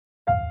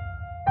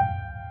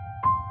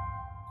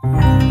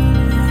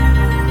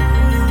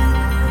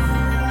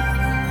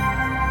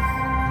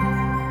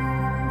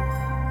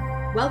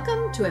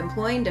Welcome to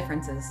Employing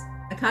Differences,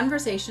 a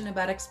conversation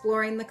about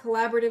exploring the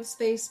collaborative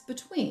space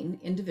between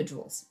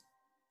individuals.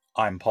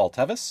 I'm Paul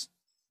Tevis.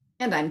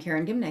 And I'm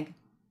Karen Gimnig.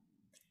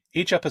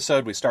 Each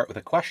episode we start with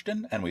a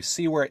question and we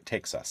see where it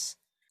takes us.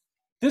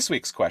 This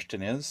week's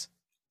question is,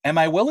 am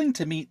I willing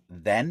to meet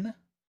then?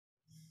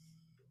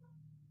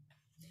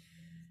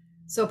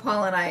 So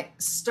Paul and I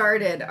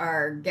started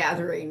our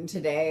gathering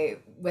today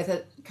with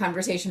a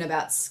conversation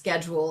about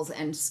schedules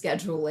and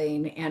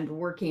scheduling and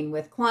working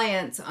with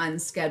clients on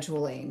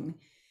scheduling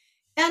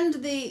and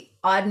the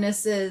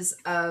oddnesses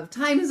of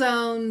time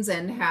zones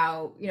and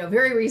how,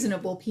 very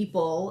reasonable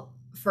people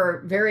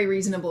for very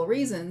reasonable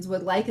reasons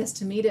would like us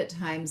to meet at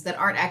times that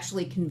aren't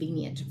actually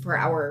convenient for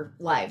our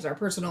lives, our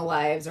personal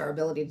lives, our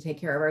ability to take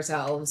care of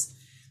ourselves.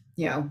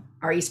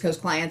 Our East Coast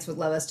clients would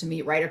love us to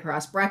meet right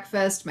across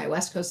breakfast. My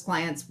West Coast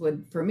clients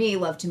would, for me,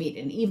 love to meet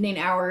in evening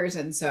hours.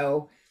 And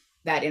so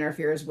that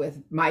interferes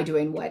with my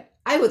doing what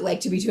I would like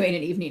to be doing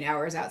in evening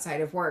hours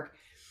outside of work.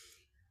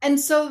 And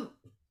so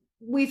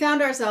we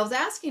found ourselves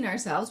asking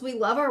ourselves, we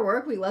love our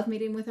work. We love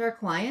meeting with our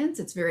clients.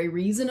 It's very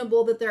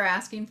reasonable that they're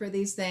asking for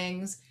these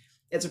things.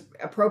 It's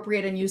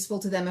appropriate and useful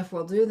to them if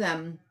we'll do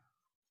them.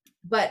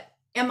 But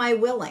am I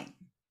willing?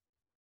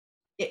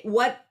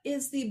 What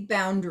is the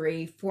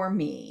boundary for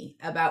me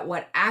about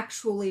what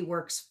actually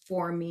works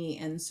for me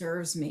and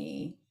serves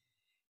me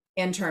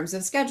in terms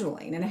of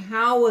scheduling, and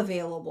how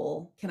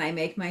available can I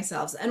make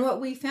myself? And what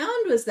we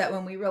found was that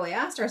when we really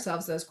asked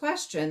ourselves those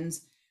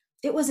questions,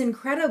 it was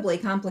incredibly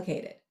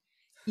complicated.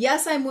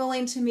 Yes, I'm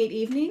willing to meet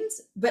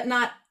evenings, but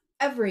not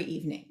every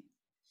evening.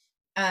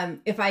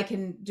 If I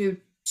can do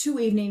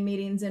 2 evening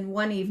meetings in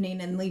one evening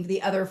and leave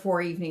the other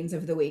 4 evenings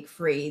of the week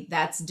free,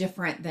 that's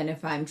different than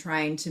if I'm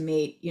trying to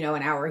meet,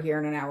 an hour here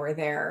and an hour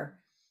there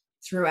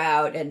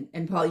throughout.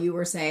 And Paul, you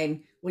were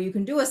saying, well, you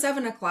can do a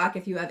 7 o'clock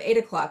if you have 8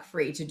 o'clock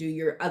free to do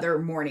your other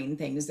morning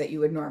things that you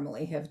would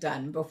normally have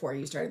done before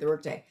you started the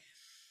workday.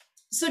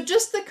 So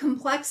just the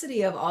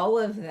complexity of all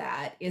of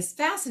that is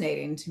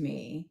fascinating to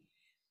me.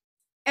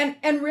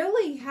 And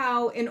really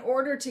how, in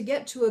order to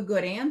get to a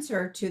good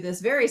answer to this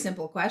very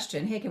simple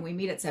question, hey, can we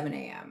meet at 7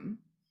 a.m.?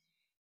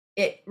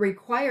 It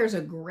requires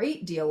a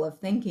great deal of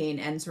thinking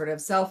and sort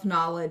of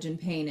self-knowledge and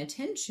paying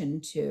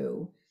attention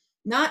to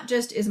not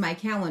just, is my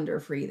calendar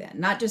free then?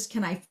 Not just,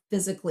 can I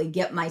physically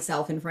get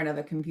myself in front of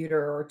a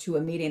computer or to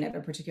a meeting at a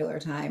particular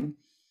time,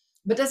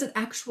 but does it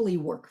actually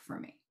work for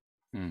me?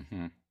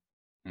 Mm-hmm.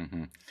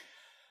 Mm-hmm.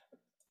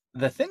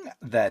 The thing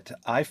that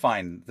I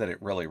find that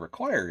it really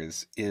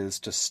requires is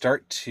to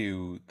start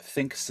to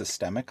think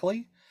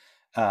systemically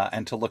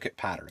and to look at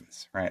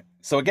patterns, right?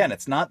 So again,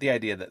 it's not the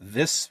idea that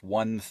this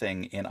one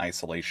thing in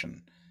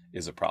isolation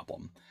is a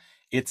problem.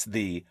 It's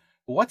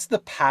what's the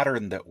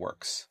pattern that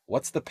works?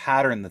 What's the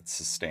pattern that's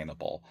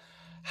sustainable?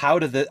 How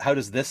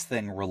does this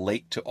thing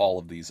relate to all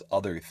of these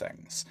other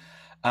things?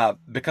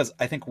 Because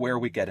I think where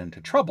we get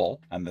into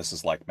trouble, and this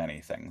is like many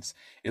things,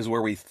 is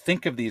where we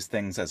think of these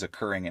things as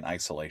occurring in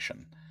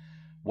isolation,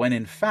 when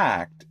in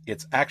fact,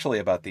 it's actually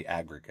about the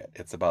aggregate.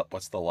 It's about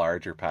what's the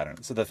larger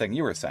pattern. So the thing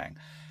you were saying,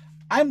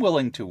 I'm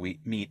willing to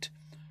meet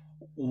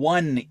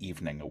 1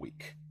 evening a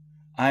week.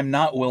 I'm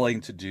not willing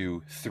to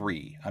do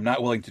 3. I'm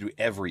not willing to do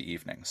every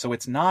evening. So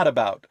it's not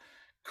about,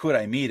 could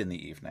I meet in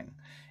the evening?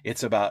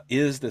 It's about,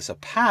 is this a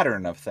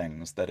pattern of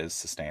things that is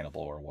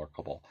sustainable or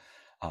workable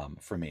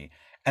for me?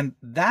 And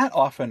that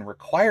often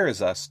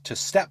requires us to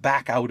step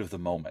back out of the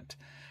moment,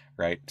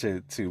 right?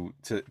 To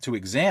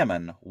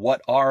examine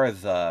what are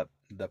the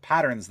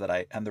patterns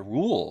and the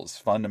rules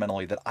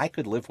fundamentally that I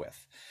could live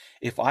with.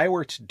 If I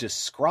were to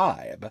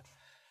describe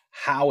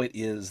how it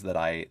is that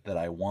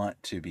I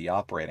want to be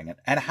operating,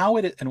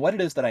 and what it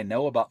is that I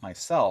know about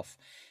myself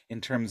in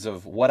terms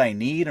of what I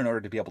need in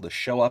order to be able to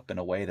show up in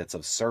a way that's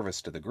of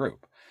service to the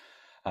group.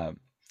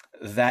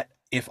 That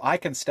if I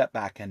can step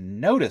back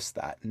and notice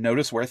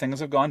where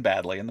things have gone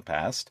badly in the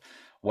past,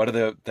 what are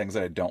the things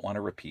that I don't want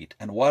to repeat,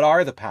 and what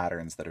are the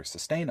patterns that are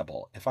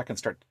sustainable? If I can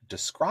start to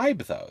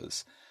describe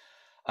those,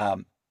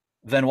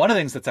 then one of the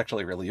things that's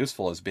actually really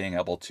useful is being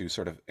able to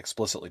sort of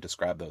explicitly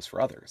describe those for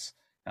others.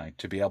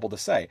 To be able to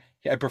say,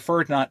 I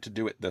prefer not to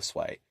do it this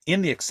way.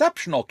 In the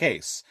exceptional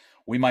case,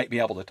 we might be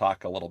able to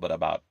talk a little bit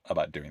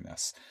about doing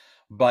this.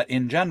 But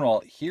in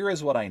general, here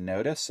is what I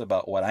notice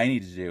about what I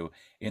need to do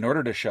in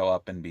order to show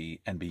up and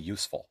be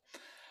useful.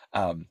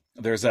 I've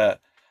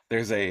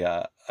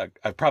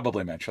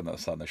probably mentioned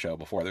this on the show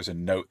before. There's a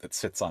note that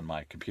sits on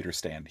my computer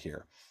stand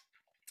here,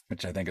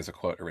 which I think is a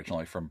quote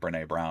originally from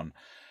Brene Brown,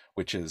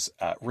 which is,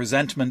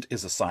 resentment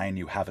is a sign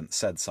you haven't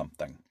said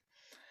something.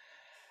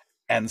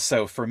 And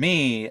so for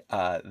me,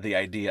 the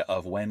idea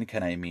of when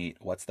can I meet,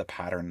 what's the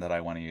pattern that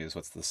I want to use,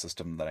 what's the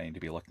system that I need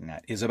to be looking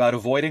at, is about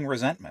avoiding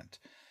resentment.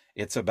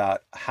 It's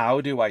about,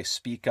 how do I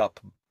speak up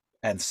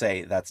and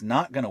say that's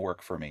not going to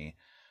work for me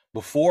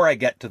before I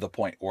get to the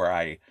point where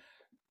I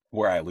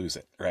lose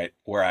it, right?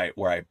 Where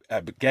I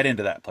get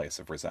into that place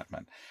of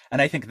resentment.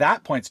 And I think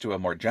that points to a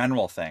more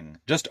general thing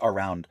just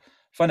around,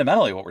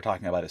 fundamentally what we're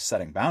talking about is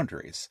setting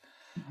boundaries,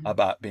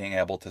 about being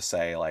able to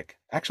say, like,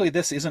 actually,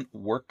 this isn't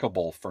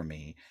workable for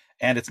me.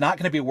 and it's not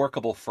going to be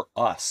workable for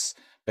us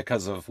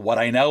because of what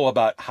I know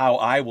about how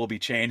I will be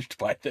changed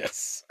by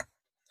this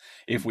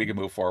if we can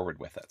move forward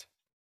with it.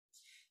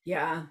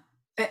 Yeah.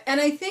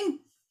 And I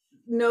think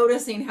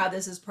noticing how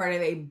this is part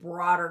of a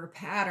broader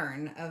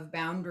pattern of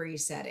boundary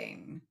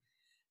setting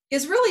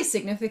is really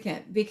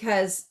significant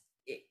because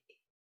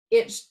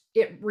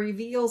it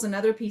reveals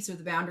another piece of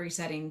the boundary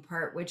setting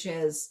part, which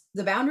is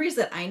the boundaries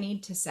that I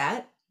need to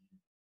set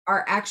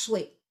are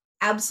actually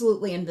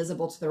absolutely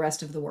invisible to the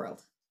rest of the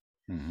world.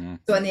 Mm-hmm.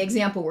 So in the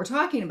example we're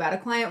talking about, a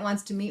client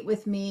wants to meet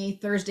with me,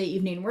 Thursday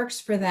evening works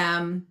for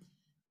them.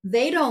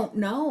 They don't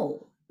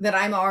know that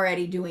I'm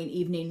already doing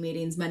evening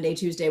meetings Monday,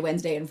 Tuesday,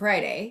 Wednesday, and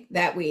Friday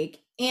that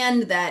week,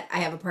 and that I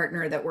have a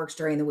partner that works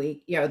during the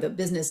week, the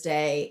business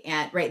day,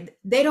 and right,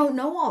 they don't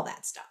know all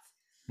that stuff.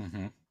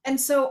 Mm-hmm.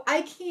 And so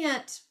I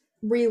can't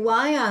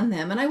rely on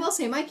them. And I will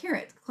say my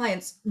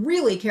clients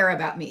really care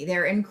about me.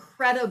 They're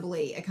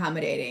incredibly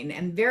accommodating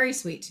and very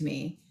sweet to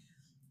me.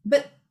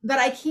 But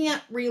I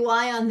can't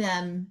rely on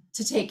them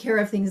to take care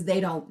of things they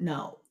don't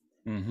know.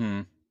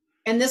 Mm-hmm.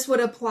 And this would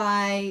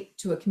apply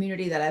to a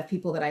community that I have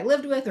people that I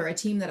lived with or a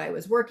team that I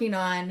was working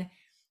on.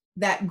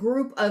 That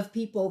group of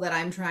people that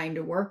I'm trying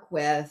to work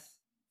with,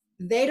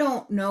 they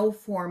don't know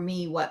for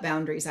me what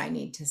boundaries I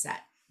need to set.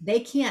 They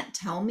can't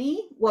tell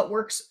me what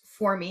works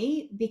for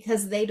me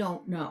because they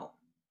don't know.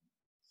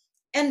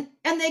 And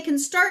they can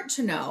start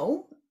to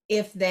know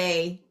if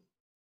they,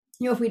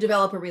 if we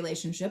develop a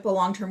relationship, a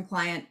long-term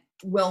client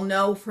will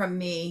know from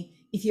me,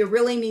 if you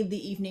really need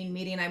the evening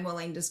meeting, I'm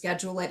willing to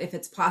schedule it. If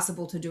it's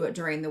possible to do it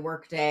during the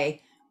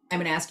workday, I'm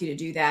going to ask you to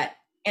do that.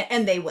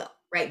 And they will,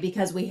 right?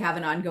 Because we have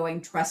an ongoing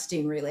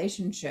trusting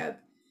relationship.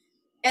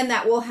 And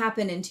that will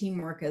happen in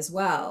teamwork as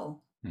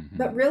well. Mm-hmm.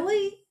 But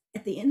really,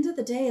 at the end of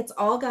the day, it's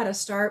all got to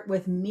start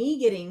with me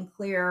getting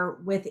clear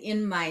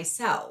within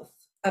myself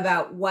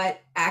about what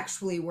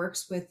actually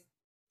works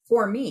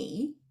for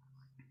me.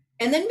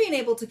 And then being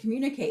able to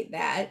communicate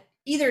that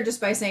either just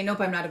by saying, nope,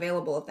 I'm not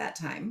available at that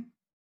time,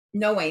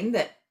 knowing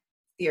that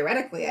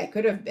theoretically I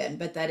could have been,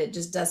 but that it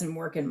just doesn't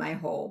work in my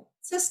whole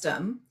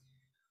system,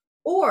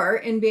 or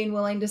in being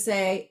willing to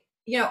say,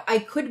 I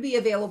could be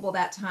available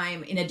that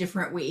time in a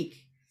different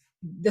week.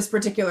 This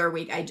particular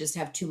week, I just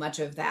have too much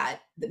of that.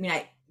 I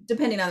mean,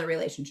 depending on the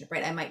relationship,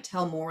 right? I might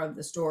tell more of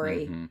the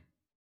story mm-hmm.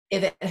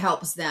 if it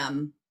helps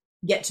them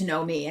get to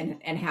know me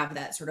and have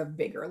that sort of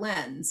bigger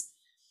lens.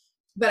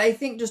 But I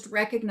think just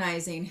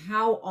recognizing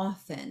how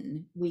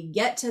often we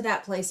get to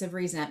that place of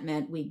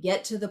resentment, we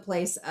get to the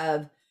place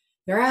of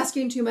they're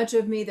asking too much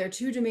of me, they're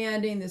too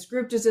demanding, this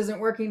group just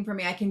isn't working for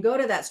me. I can go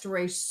to that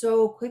story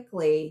so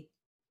quickly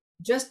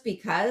just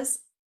because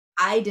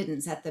I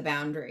didn't set the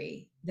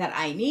boundary that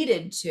I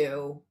needed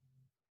to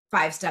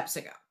 5 steps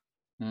ago.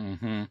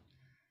 Mm-hmm.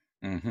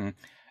 Mm-hmm.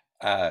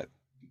 I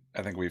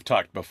think we've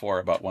talked before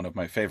about one of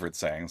my favorite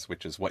sayings,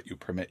 which is what you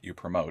permit, you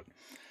promote.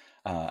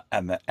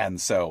 And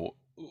so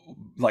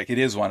like it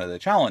is one of the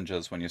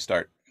challenges when you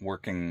start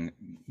working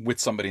with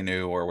somebody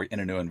new or in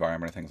a new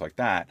environment or things like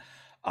that.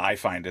 I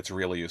find it's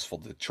really useful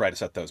to try to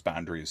set those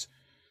boundaries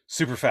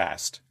super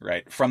fast,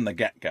 right, from the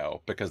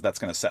get-go, because that's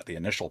going to set the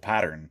initial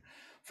pattern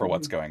for mm-hmm.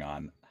 what's going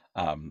on.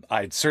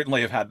 I'd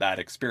certainly have had that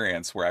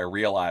experience where I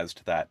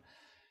realized that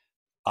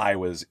I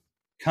was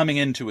coming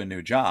into a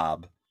new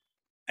job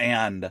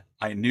and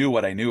I knew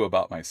what I knew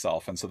about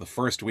myself. And so the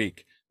first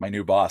week, my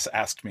new boss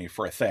asked me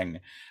for a thing,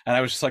 and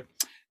I was just like,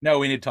 no,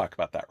 we need to talk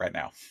about that right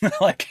now.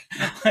 Like,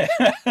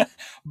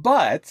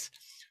 but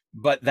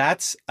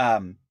that's,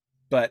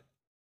 but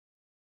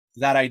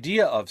that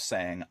idea of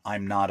saying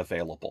I'm not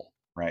available,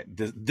 right?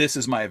 This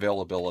is my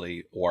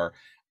availability, or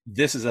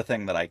this is a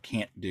thing that I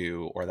can't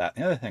do, or that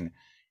the other thing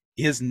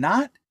is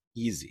not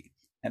easy.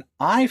 And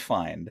I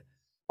find,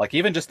 like,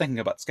 even just thinking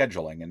about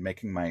scheduling and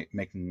making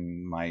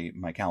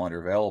my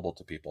calendar available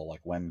to people,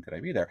 like when could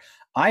I be there?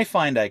 I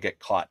find I get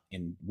caught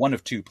in one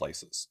of two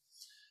places.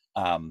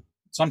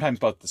 Sometimes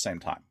both at the same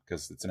time,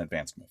 because it's an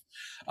advanced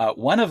move.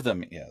 One of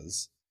them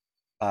is,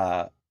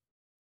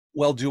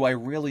 well, do I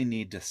really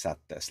need to set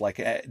this? Like,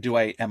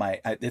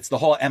 it's the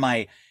whole, am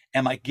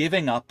I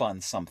giving up on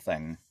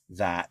something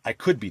that I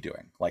could be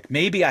doing? Like,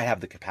 maybe I have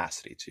the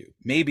capacity to,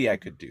 maybe I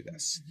could do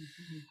this.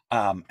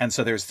 And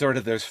so there's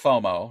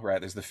FOMO, right?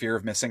 There's the fear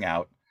of missing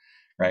out,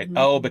 right? Mm-hmm.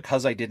 Oh,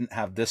 because I didn't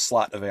have this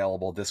slot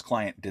available, this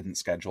client didn't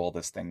schedule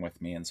this thing with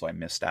me, and so I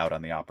missed out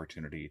on the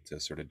opportunity to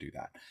sort of do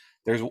that.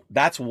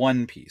 That's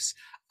one piece.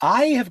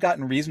 I have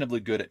gotten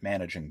reasonably good at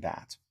managing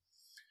that.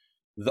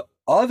 The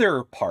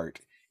other part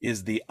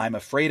is I'm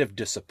afraid of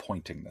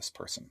disappointing this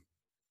person.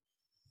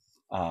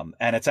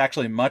 And it's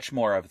actually much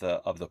more of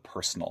the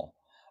personal,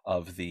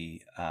 of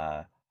the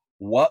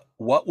what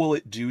will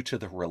it do to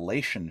the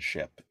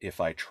relationship if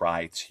I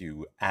try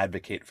to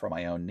advocate for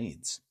my own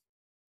needs?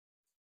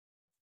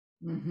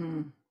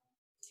 Mm-hmm.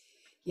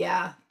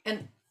 Yeah,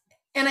 and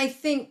I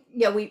think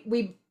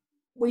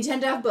we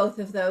tend to have both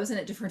of those, and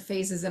at different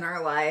phases in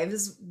our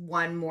lives,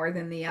 one more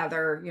than the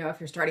other. If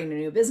you're starting a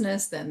new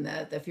business, then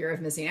the fear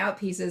of missing out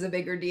piece is a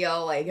bigger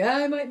deal. Like,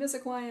 I might miss a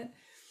client.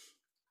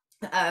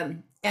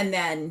 And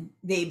then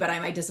but I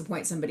might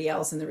disappoint somebody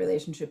else, and the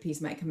relationship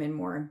piece might come in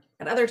more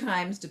at other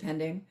times,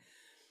 depending.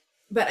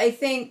 But I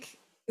think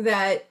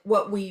that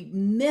what we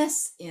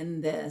miss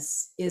in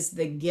this is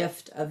the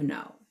gift of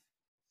no.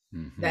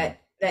 Hmm.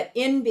 That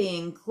in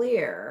being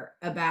clear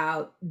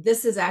about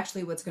this is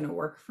actually what's going to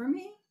work for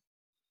me,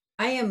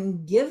 I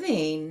am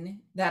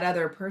giving that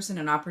other person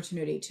an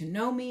opportunity to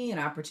know me, an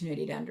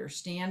opportunity to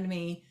understand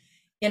me.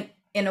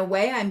 In a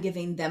way, I'm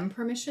giving them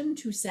permission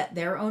to set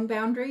their own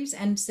boundaries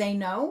and say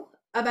no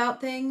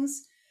about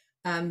things.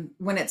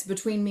 When it's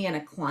between me and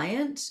a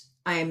client,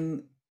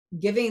 I'm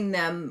giving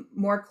them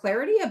more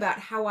clarity about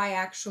how I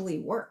actually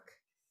work.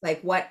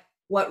 Like what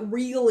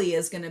really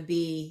is going to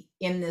be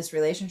in this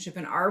relationship,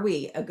 and are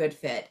we a good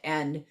fit?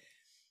 And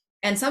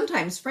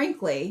sometimes,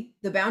 frankly,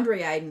 the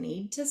boundary I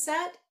need to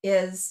set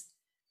is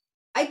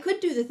I could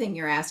do the thing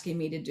you're asking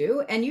me to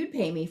do and you'd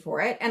pay me for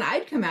it and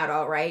I'd come out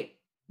all right,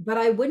 but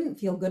I wouldn't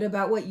feel good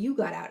about what you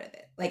got out of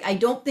it. Like, I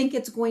don't think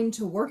it's going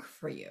to work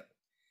for you.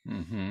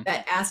 Hmm.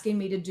 That asking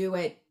me to do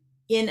it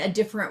in a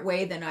different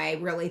way than I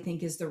really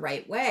think is the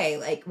right way.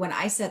 Like, when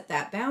I set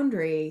that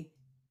boundary,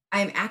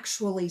 I'm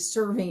actually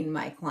serving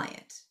my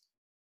client.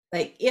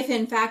 Like, if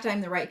in fact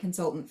I'm the right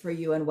consultant for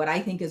you and what I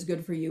think is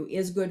good for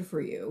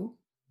you,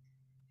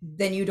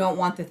 then you don't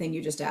want the thing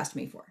you just asked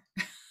me for.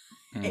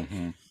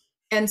 Hmm.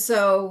 And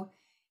so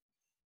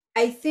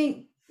I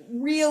think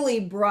really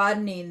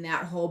broadening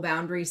that whole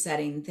boundary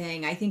setting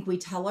thing, I think we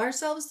tell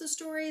ourselves the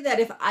story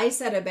that if I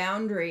set a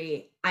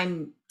boundary,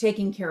 I'm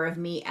taking care of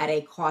me at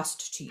a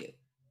cost to you.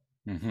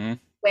 Hmm.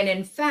 When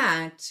in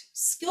fact,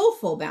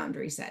 skillful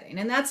boundary setting,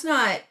 and that's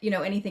not,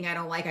 anything I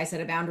don't like, I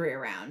set a boundary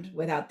around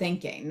without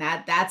thinking.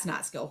 That's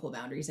not skillful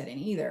boundary setting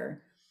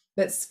either.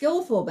 But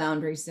skillful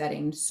boundary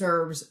setting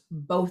serves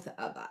both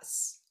of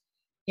us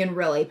in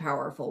really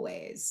powerful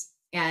ways.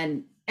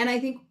 And I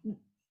think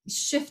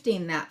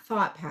shifting that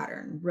thought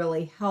pattern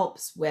really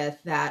helps with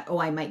that, oh,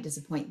 I might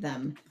disappoint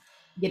them,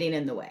 getting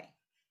in the way.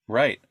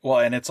 Right. Well,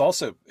 and it's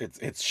also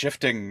it's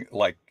shifting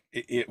like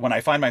when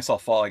I find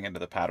myself falling into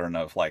the pattern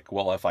of like,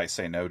 well, if I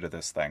say no to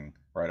this thing,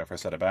 right, if I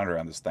set a boundary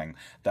on this thing,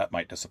 that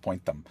might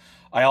disappoint them.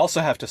 I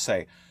also have to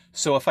say,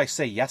 so if I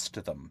say yes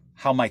to them,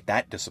 how might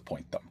that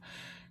disappoint them?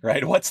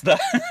 Right? What's the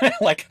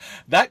like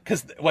that?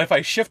 Because if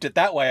I shift it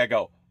that way, I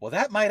go, well,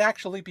 that might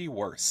actually be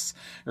worse,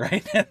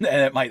 right? And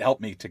it might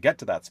help me to get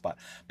to that spot.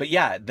 But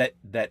yeah,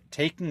 that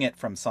taking it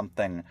from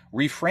something,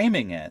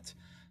 reframing it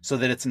so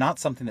that it's not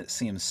something that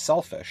seems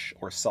selfish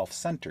or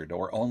self-centered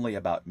or only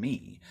about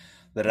me,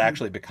 that it Mhm.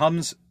 actually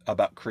becomes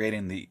about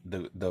creating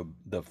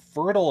the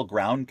fertile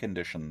ground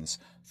conditions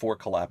for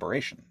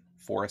collaboration,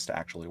 for us to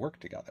actually work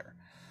together,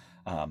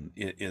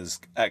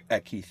 is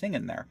a key thing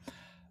in there.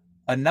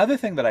 Another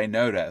thing that I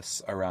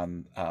notice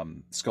around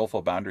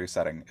skillful boundary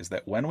setting is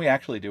that when we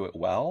actually do it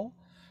well,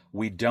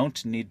 we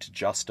don't need to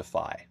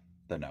justify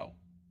the no.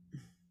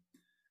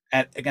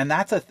 And again,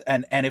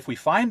 and if we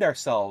find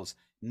ourselves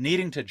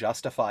needing to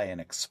justify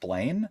and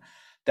explain,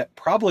 that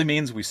probably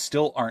means we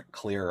still aren't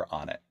clear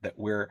on it. That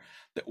we're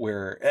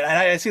and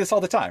I see this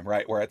all the time,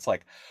 right? Where it's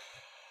like,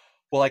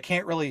 well, I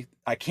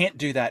can't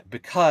do that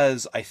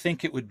because I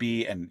think it would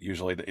be, and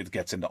usually it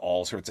gets into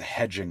all sorts of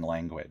hedging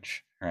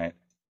language, right?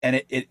 And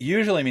it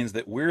usually means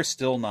that we're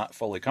still not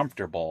fully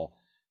comfortable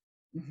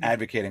Mhm.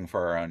 advocating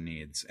for our own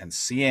needs and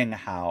seeing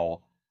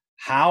how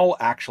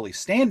actually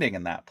standing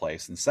in that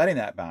place and setting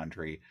that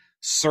boundary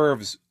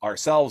serves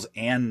ourselves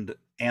and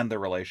the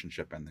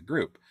relationship and the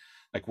group.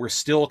 Like, we're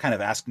still kind of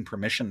asking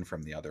permission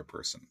from the other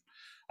person.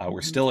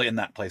 We're Mhm. still in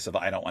that place of,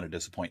 I don't want to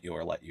disappoint you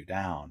or let you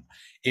down.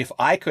 If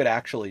I could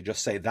actually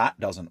just say that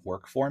doesn't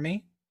work for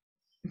me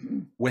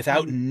Mhm.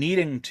 without Mhm.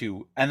 needing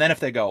to, and then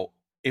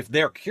if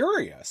they're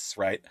curious,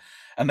 right,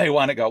 and they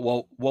want to go,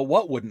 well,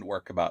 what wouldn't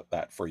work about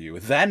that for you?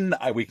 Then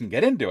we can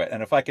get into it.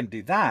 And if I can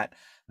do that,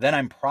 then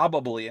I'm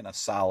probably in a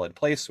solid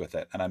place with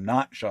it, and I'm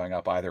not showing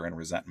up either in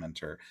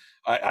resentment or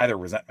either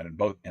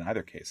resentment in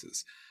either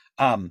cases.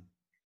 Um,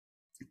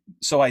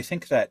 so I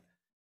think that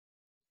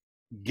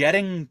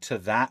getting to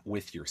that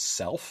with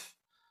yourself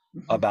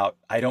Mhm. about,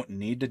 I don't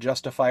need to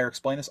justify or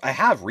explain this. I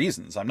have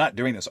reasons. I'm not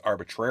doing this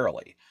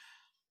arbitrarily,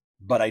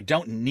 but I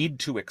don't need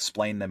to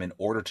explain them in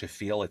order to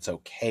feel it's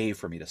okay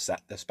for me to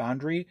set this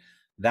boundary.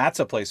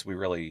 That's a place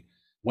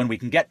when we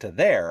can get to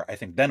there, I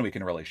think then we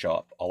can really show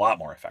up a lot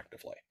more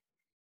effectively.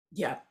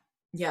 Yeah.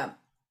 Yeah.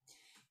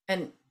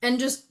 And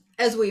just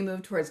as we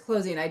move towards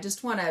closing, I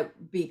just want to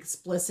be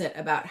explicit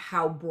about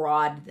how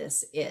broad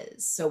this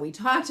is. So we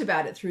talked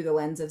about it through the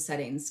lens of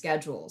setting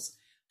schedules,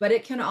 but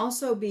it can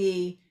also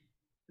be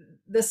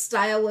the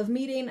style of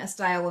meeting, a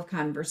style of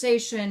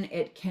conversation.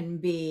 It can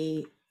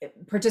be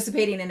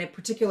participating in a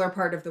particular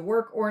part of the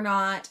work or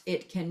not.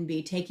 It can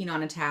be taking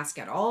on a task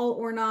at all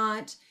or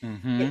not.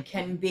 Mm-hmm. It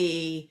can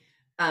be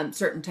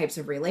certain types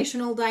of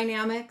relational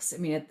dynamics. I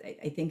mean,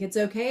 I think it's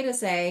okay to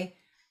say,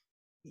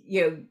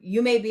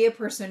 you may be a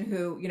person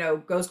who,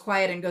 goes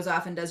quiet and goes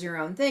off and does your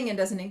own thing and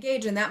doesn't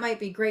engage, and that might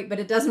be great, but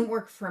it doesn't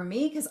work for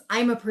me because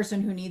I'm a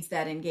person who needs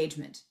that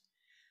engagement.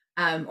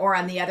 Or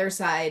on the other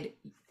side,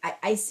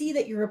 I see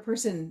that you're a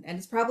person, and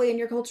it's probably in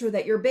your culture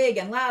that you're big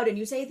and loud and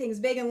you say things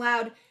big and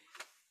loud.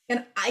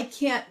 And I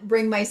can't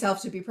bring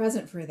myself to be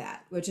present for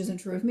that, which isn't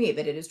true of me,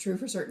 but it is true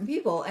for certain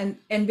people.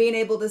 And being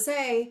able to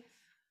say,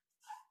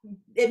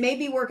 it may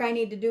be work I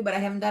need to do, but I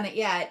haven't done it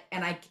yet,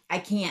 and I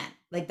can't.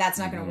 Like, that's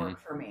not going to Mm-hmm. work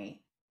for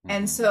me.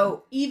 And Mm-hmm.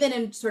 so even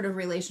in sort of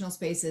relational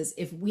spaces,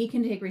 if we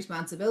can take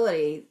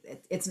responsibility,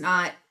 it's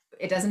not,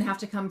 it doesn't have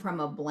to come from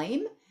a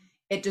blame.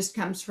 It just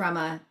comes from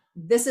a,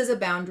 this is a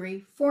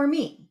boundary for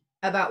me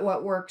about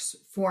what works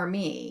for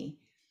me,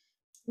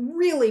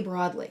 really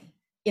broadly.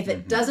 If it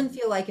Mm-hmm. doesn't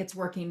feel like it's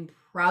working,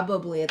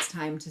 probably it's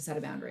time to set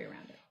a boundary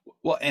around it.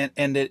 Well,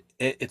 and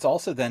it's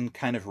also then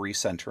kind of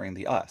recentering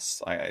the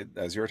us.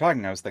 As you were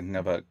talking, I was thinking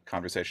of a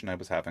conversation I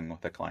was having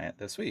with a client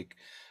this week,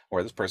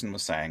 where this person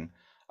was saying,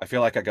 "I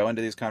feel like I go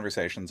into these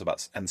conversations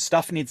about and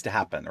stuff needs to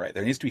happen, right?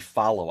 There needs to be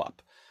follow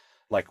up.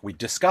 Like we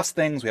discuss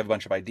things, we have a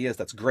bunch of ideas,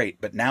 that's great,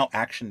 but now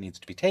action needs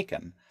to be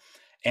taken.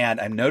 And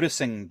I'm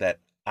noticing that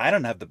I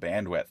don't have the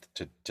bandwidth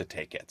to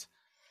take it,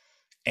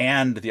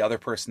 and the other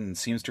person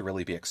seems to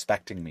really be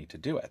expecting me to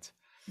do it."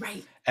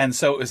 Right. And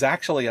so it was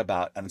actually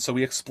about, and so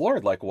we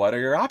explored, like, what are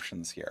your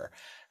options here?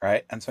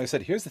 Right. And so I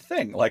said, here's the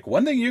thing. Like,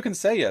 one thing you can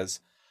say is,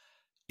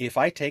 if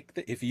I take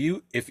the, if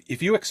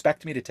you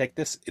expect me to take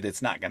this,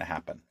 it's not going to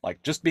happen.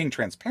 Like, just being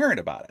transparent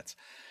about it.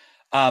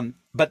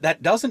 But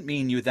that doesn't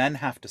mean you then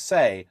have to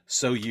say,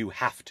 so you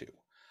have to,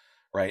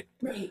 right?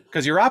 Right.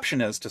 Because your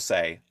option is to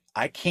say,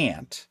 I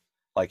can't,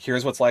 like,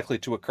 here's what's likely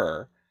to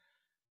occur.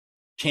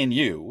 Can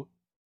you?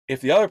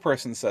 If the other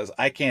person says,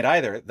 I can't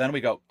either, then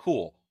we go,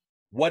 cool.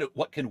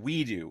 What can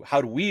we do?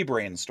 How do we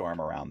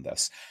brainstorm around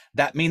this?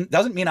 That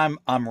doesn't mean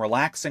I'm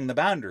relaxing the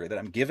boundary, that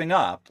I'm giving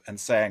up and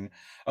saying,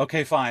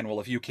 okay, fine, well,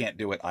 if you can't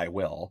do it, I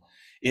will.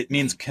 It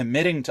means Right.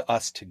 committing to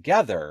us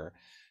together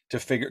to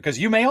figure, because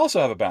you may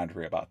also have a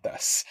boundary about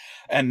this.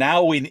 And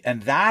now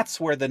and that's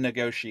where the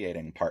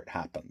negotiating part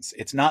happens.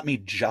 It's not me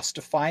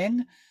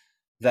justifying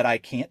that I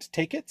can't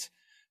take it,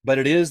 but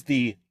it is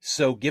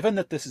so given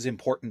that this is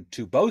important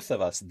to both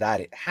of us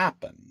that it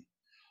happen,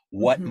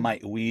 what Mm-hmm.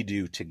 might we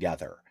do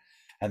together?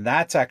 And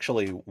that's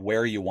actually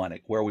where we want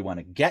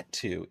to get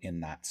to in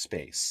that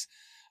space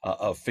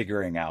of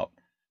figuring out,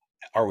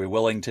 are we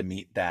willing to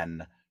meet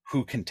then?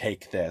 Who can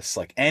take this?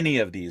 Like any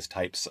of these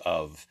types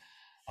of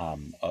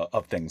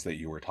things that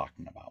you were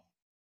talking about.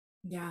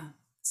 Yeah.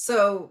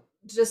 So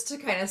just to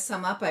kind of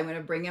sum up, I'm going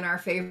to bring in our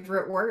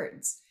favorite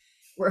words.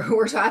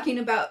 We're talking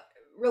about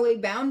really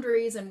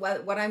boundaries and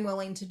what I'm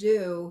willing to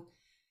do.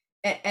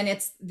 And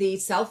it's the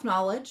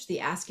self-knowledge, the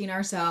asking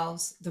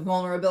ourselves, the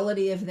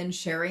vulnerability of then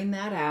sharing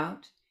that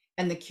out,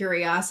 and the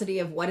curiosity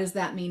of what does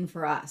that mean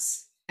for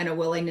us, and a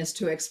willingness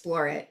to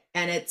explore it.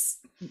 And it's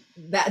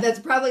that's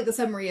probably the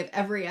summary of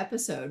every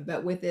episode,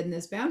 but within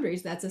this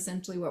boundaries, that's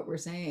essentially what we're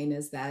saying,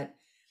 is that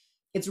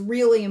it's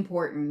really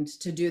important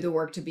to do the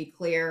work to be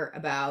clear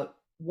about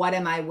what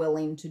am I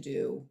willing to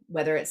do,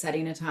 whether it's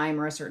setting a time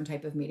or a certain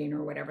type of meeting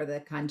or whatever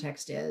the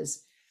context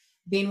is.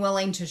 Being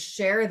willing to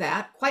share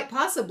that, quite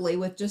possibly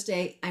with just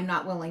I'm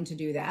not willing to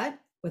do that,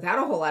 without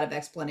a whole lot of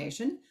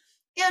explanation.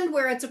 And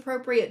where it's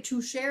appropriate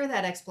to share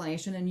that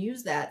explanation and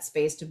use that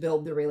space to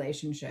build the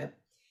relationship,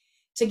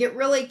 to get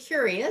really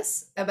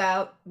curious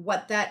about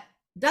what that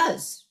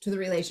does to the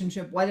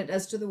relationship, what it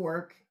does to the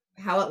work,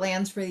 how it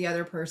lands for the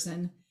other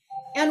person,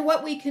 and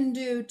what we can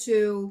do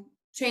to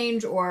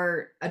change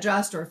or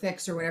adjust or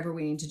fix or whatever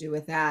we need to do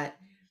with that,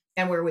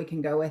 and where we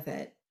can go with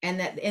it. And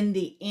that in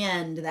the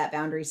end, that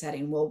boundary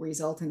setting will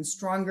result in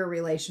stronger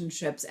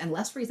relationships and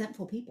less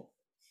resentful people.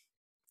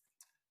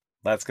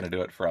 That's going to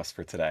do it for us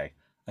for today.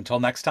 Until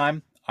next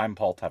time, I'm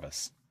Paul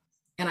Tevis.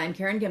 And I'm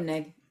Karen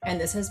Gimnig, and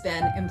this has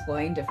been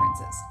Employing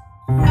Differences.